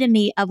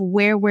epitome of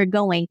where we're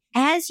going.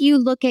 As you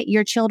look at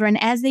your children,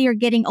 as they are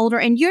getting older,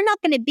 and you're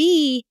not going to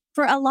be,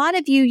 for a lot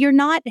of you, you're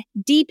not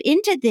deep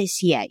into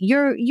this yet.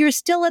 You're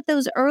still at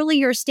those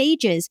earlier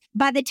stages.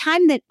 By the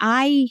time that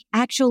I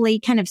actually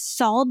kind of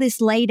saw this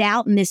laid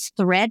out in this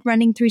thread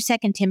running through 2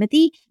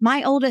 Timothy,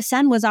 my oldest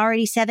son was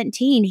already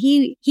 17.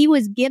 He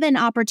was given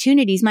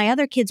opportunities. My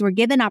other kids were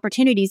given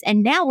opportunities.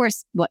 And now we're,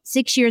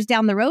 6 years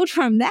down the road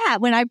from that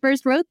when I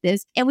first wrote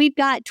this. And we've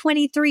got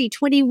 23,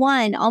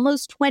 21,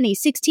 almost 20,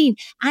 16.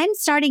 I'm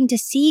starting to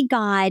see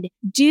God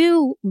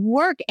do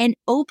work and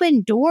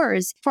open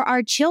doors for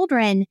our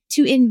children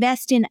to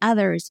invest in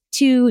others,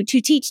 to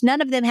teach. None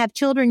of them have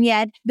children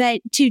yet, but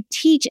to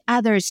teach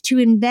others, to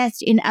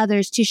invest in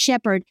others, to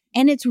shepherd.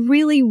 And it's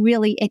really,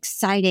 really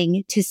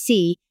exciting to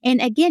see.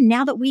 And again,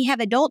 now that we have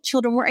adult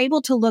children, we're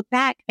able to look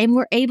back and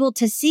we're able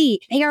to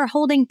see they are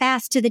holding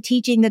fast to the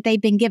teaching that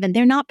they've been given.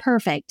 They're not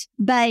perfect,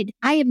 but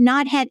I have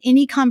not had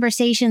any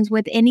conversations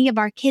with any of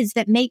our kids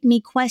that make me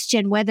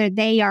question whether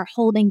they are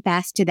holding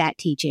fast to that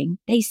teaching.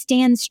 They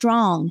stand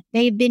strong.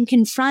 They've been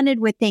confronted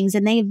with things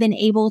and they have been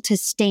able to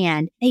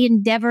stand. They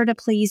endeavor to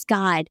please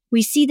God.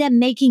 We see them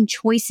making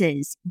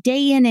choices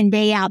day in and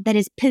day out that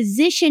is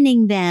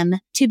positioning them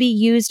to be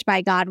used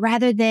by God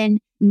rather than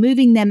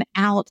moving them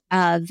out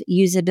of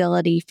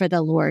usability for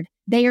the Lord.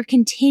 They are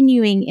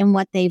continuing in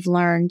what they've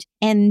learned.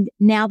 And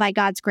now by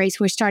God's grace,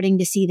 we're starting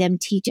to see them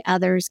teach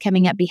others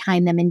coming up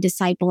behind them and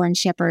disciple and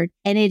shepherd.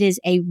 And it is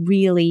a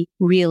really,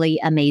 really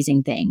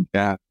amazing thing.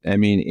 Yeah. I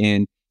mean,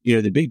 and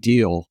the big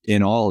deal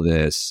in all of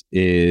this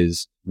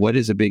is, what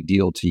is a big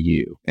deal to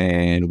you,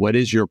 and what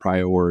is your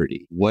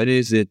priority? What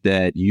is it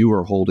that you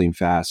are holding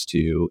fast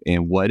to,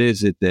 and what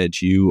is it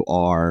that you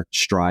are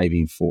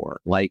striving for?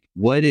 Like,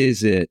 what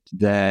is it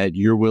that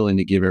you're willing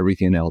to give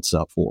everything else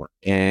up for?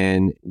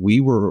 And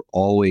we were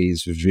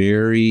always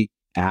very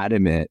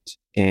adamant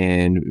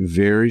and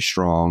very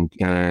strong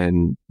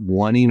and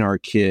wanting our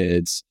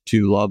kids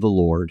to love the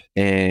Lord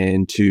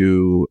and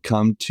to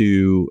come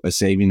to a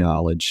saving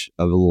knowledge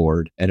of the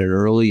Lord at an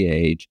early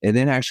age and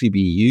then actually be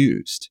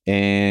used.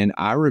 And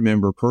I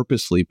remember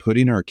purposely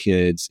putting our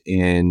kids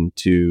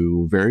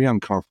into very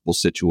uncomfortable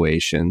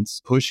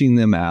situations, pushing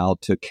them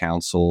out to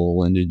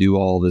counsel and to do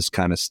all this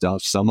kind of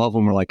stuff. Some of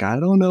them were like, I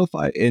don't know if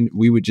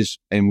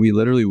and we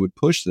literally would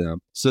push them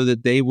so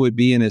that they would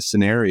be in a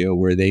scenario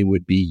where they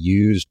would be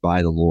used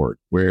by the Lord,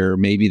 where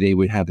maybe they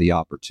would have the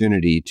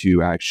opportunity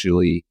to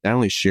actually not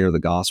only share the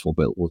gospel,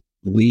 but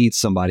lead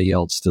somebody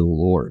else to the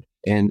Lord.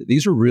 And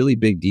these are really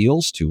big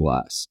deals to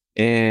us.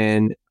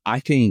 And I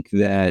think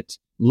that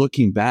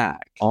looking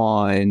back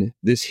on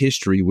this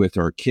history with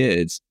our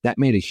kids, that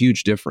made a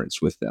huge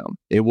difference with them.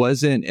 It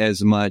wasn't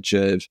as much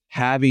of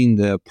having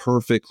the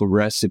perfect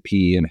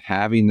recipe and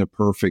having the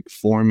perfect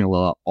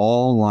formula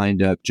all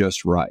lined up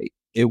just right.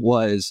 It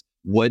was,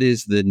 what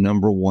is the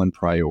number one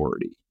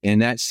priority?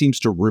 And that seems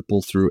to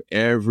ripple through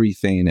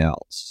everything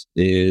else,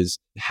 is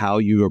how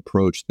you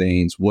approach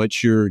things,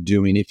 what you're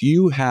doing. If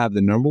you have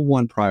the number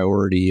one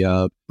priority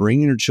of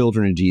bringing your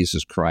children to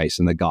Jesus Christ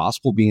and the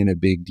gospel being a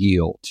big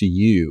deal to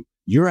you,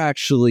 you're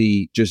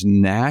actually just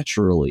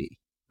naturally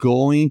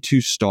going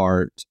to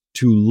start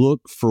to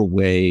look for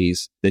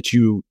ways that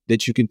you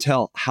can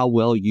tell how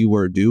well you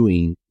are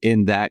doing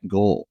in that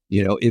goal.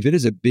 You know, if it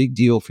is a big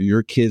deal for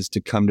your kids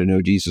to come to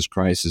know Jesus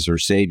Christ as their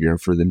Savior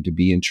and for them to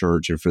be in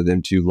church and for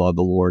them to love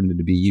the Lord and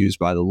to be used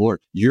by the Lord,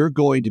 you're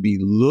going to be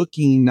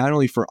looking not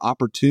only for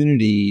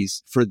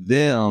opportunities for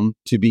them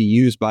to be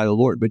used by the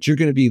Lord, but you're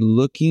going to be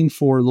looking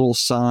for little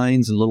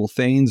signs and little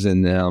things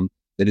in them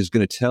that is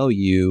going to tell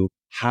you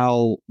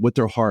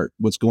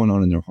what's going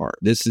on in their heart.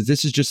 This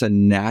is just a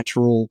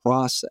natural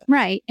process.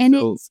 Right. And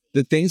so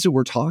the things that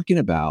we're talking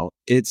about,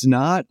 it's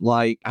not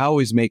like, I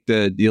always make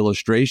the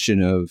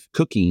illustration of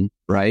cooking,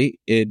 right?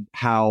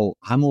 How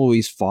I'm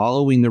always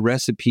following the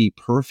recipe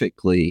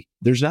perfectly.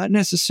 There's not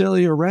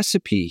necessarily a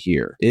recipe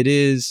here. It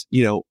is,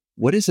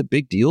 what is a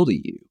big deal to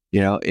you?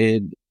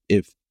 And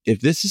if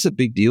this is a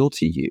big deal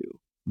to you,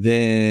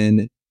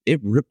 then it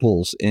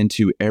ripples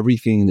into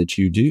everything that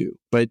you do.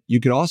 But you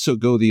could also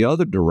go the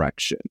other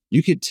direction.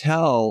 You could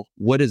tell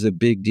what is a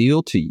big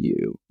deal to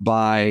you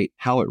by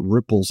how it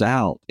ripples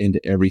out into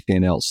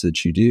everything else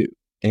that you do.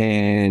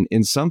 And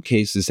in some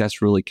cases,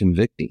 that's really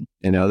convicting.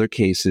 In other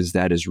cases,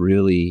 that is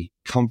really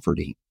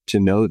comforting to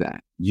know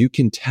that. You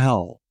can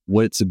tell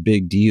what's a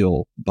big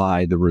deal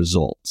by the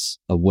results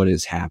of what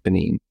is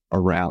happening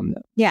around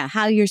them. Yeah,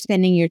 how you're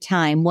spending your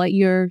time, what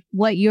you're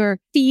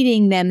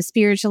feeding them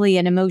spiritually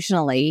and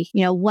emotionally.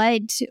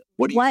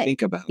 What do you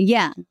think about?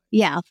 Yeah.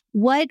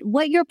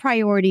 What your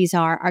priorities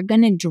are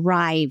going to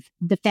drive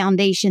the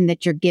foundation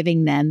that you're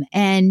giving them.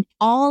 And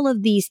all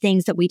of these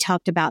things that we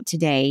talked about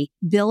today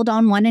build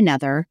on one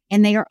another,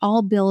 and they are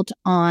all built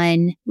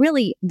on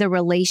really the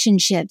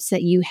relationships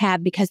that you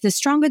have, because the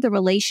stronger the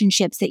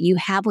relationships that you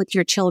have with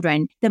your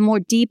children, the more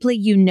deeply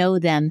you know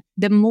them,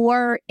 the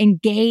more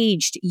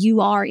engaged you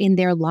are in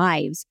their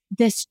lives,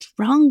 the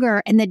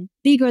stronger and the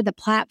bigger the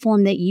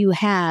platform that you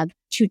have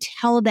to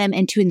tell them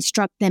and to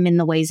instruct them in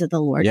the ways of the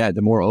Lord. Yeah,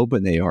 the more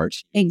open they are.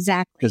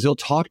 Exactly. Because they'll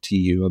talk to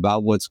you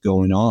about what's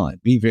going on.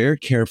 Be very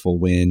careful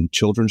when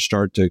children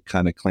start to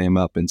kind of clam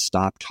up and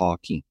stop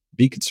talking.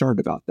 Be concerned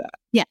about that.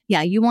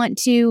 Yeah. You want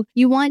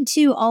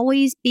to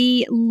always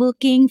be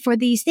looking for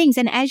these things.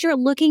 And as you're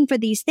looking for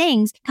these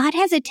things, God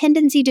has a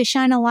tendency to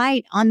shine a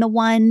light on the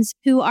ones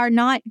who are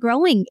not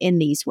growing in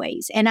these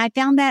ways. And I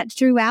found that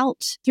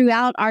throughout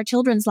our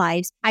children's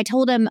lives. I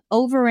told them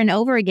over and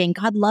over again,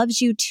 God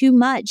loves you too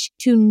much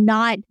to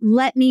not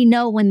let me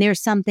know when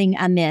there's something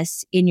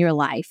amiss in your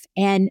life.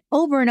 And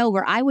over,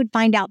 I would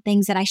find out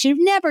things that I should have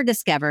never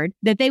discovered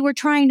that they were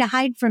trying to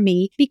hide from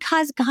me,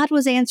 because God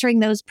was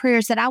answering those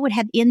prayers, that I would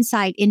have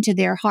insight into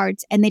their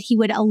hearts, and that He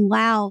would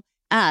allow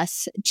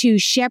us to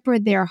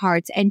shepherd their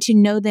hearts and to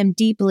know them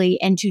deeply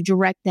and to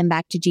direct them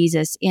back to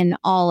Jesus in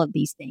all of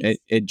these things.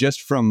 It just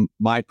from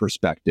my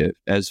perspective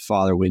as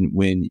father,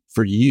 when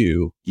for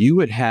you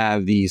would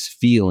have these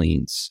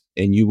feelings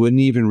and you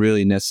wouldn't even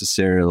really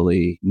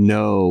necessarily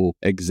know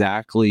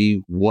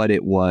exactly what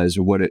it was,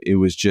 or what it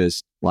was,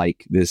 just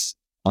like this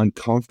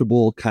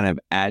uncomfortable kind of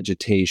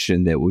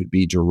agitation that would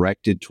be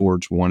directed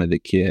towards one of the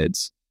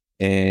kids.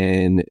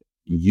 And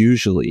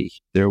usually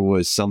there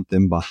was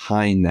something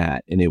behind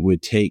that, and it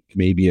would take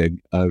maybe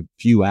a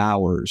few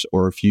hours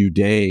or a few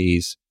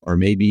days or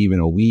maybe even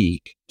a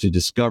week to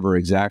discover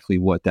exactly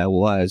what that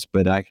was.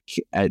 But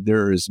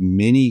there is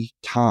many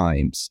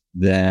times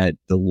that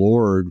the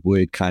Lord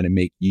would kind of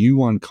make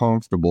you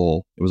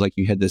uncomfortable. It was like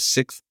you had this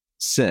sixth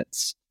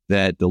sense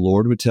that the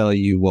Lord would tell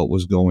you what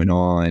was going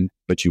on,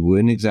 but you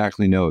wouldn't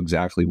exactly know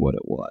exactly what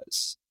it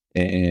was.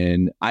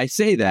 And I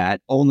say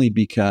that only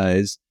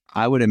because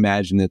I would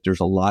imagine that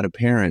there's a lot of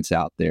parents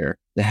out there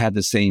that have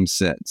the same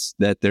sense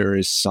that there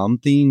is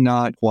something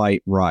not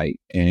quite right.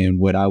 And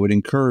what I would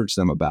encourage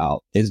them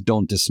about is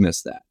don't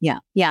dismiss that. Yeah.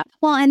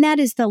 Well, and that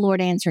is the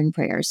Lord answering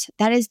prayers.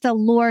 That is the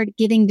Lord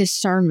giving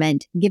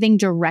discernment, giving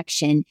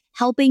direction,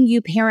 helping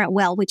you parent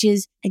well, which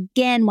is,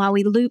 again, while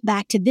we loop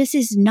back to this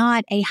is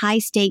not a high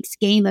stakes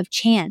game of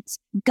chance.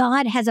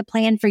 God has a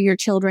plan for your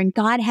children.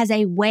 God has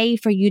a way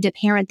for you to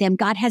parent them.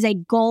 God has a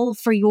goal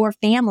for your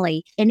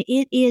family. And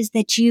it is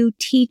that you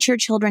teach your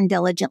children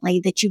diligently,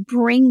 that you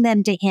bring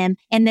them to Him,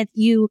 and that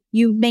you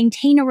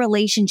maintain a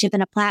relationship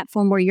and a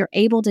platform where you're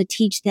able to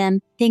teach them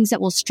things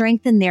that will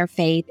strengthen their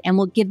faith and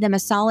will give them a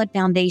solid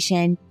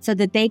foundation so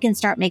that they can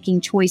start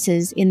making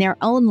choices in their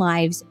own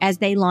lives as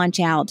they launch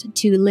out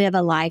to live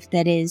a life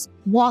that is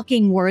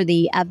walking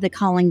worthy of the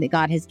calling that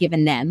God has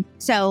given them.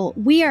 So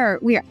we are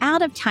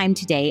out of time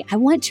today. I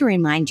want to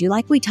remind you,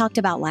 like we talked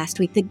about last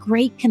week, the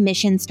Great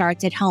Commission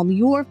starts at home.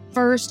 Your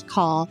first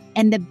call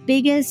and the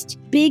biggest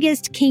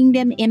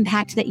kingdom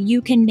impact that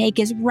you can make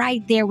is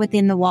right there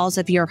within the walls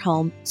of your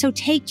home. So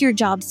take your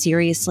job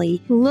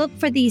seriously. Look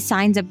for these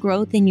signs of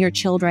growth in your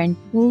children.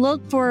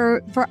 Look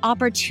for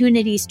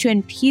opportunities to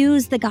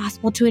infuse the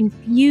gospel, to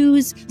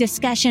infuse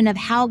discussion of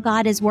how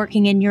God is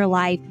working in your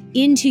life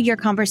into your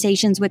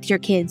conversations with your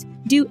kids.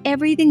 Do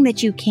everything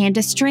that you can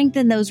to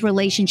strengthen those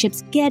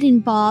relationships. Get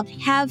involved,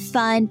 have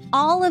fun,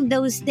 all of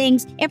those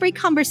things. Every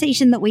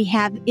conversation that we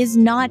have is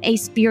not a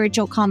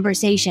spiritual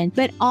conversation,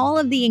 but all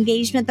of the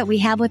engagement that we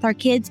have with our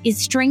kids is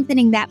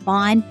strengthening that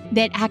bond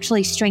that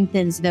actually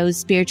strengthens those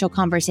spiritual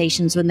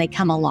conversations when they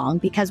come along,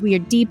 because we are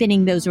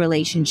deepening those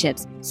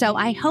relationships. So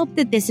I hope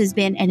that this has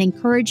been an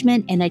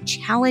encouragement and a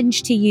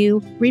challenge to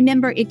you.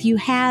 Remember, if you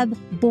have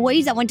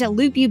boys, I want to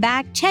loop you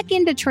back, check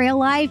into Trail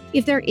Life.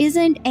 If there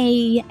isn't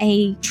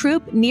a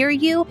troop near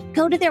you,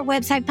 go to their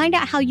website, find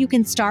out how you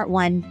can start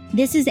one.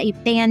 This is a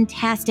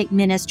fantastic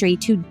ministry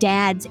to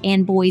dads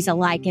and boys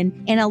alike, and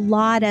a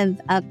lot of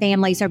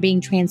families are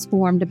being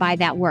transformed by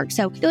that work.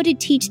 So go to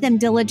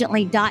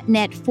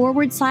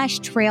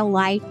teachthemdiligently.net/Trail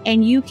Life,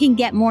 and you can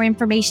get more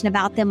information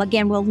about them.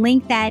 Again, we'll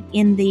link that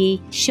in the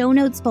show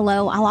notes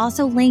below. I'll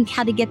also link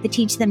how to get the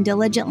Teach Them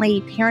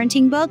Diligently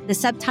parenting book. The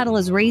subtitle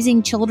is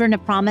Raising Children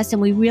of Promise,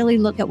 and we really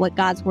look at what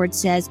God's Word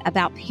says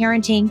about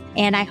parenting,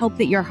 and I hope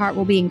that your heart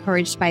will be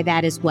encouraged by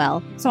that as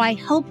well. So I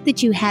hope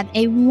that you have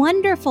a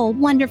wonderful,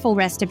 wonderful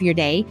rest of your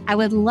day. I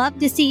would love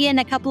to see you in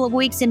a couple of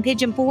weeks in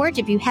Pigeon Forge.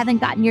 If you haven't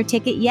gotten your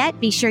ticket yet,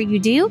 be sure you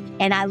do,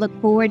 and I look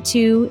forward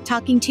to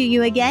talking to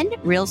you again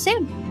real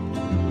soon.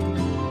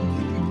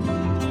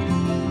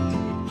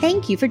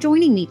 Thank you for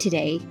joining me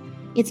today.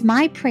 It's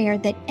my prayer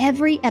that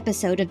every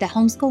episode of the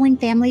Homeschooling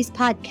Families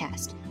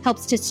podcast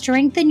helps to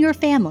strengthen your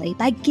family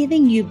by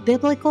giving you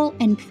biblical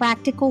and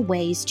practical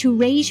ways to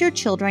raise your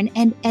children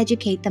and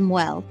educate them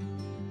well.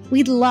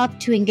 We'd love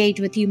to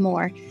engage with you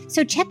more,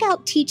 so check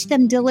out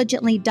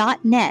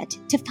teachthemdiligently.net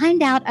to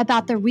find out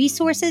about the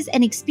resources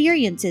and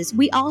experiences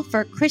we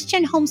offer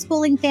Christian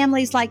homeschooling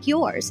families like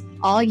yours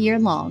all year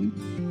long.